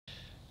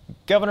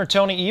Governor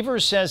Tony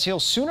Evers says he'll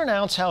soon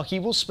announce how he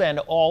will spend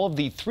all of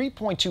the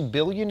 $3.2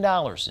 billion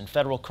in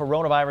federal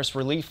coronavirus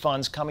relief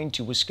funds coming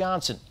to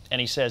Wisconsin.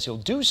 And he says he'll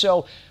do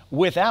so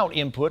without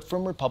input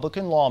from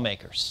Republican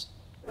lawmakers.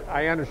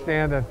 I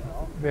understand that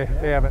they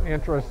have an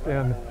interest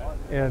in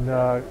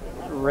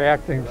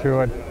reacting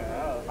to it.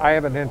 I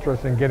have an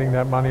interest in getting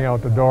that money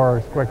out the door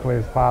as quickly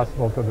as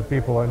possible to the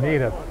people that need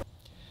it.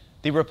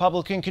 The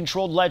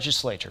Republican-controlled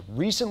legislature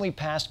recently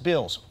passed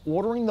bills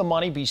ordering the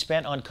money be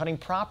spent on cutting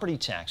property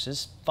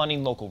taxes,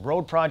 funding local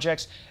road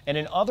projects, and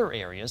in other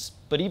areas,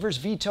 but Evers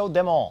vetoed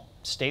them all.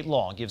 State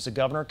law gives the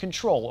governor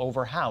control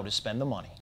over how to spend the money.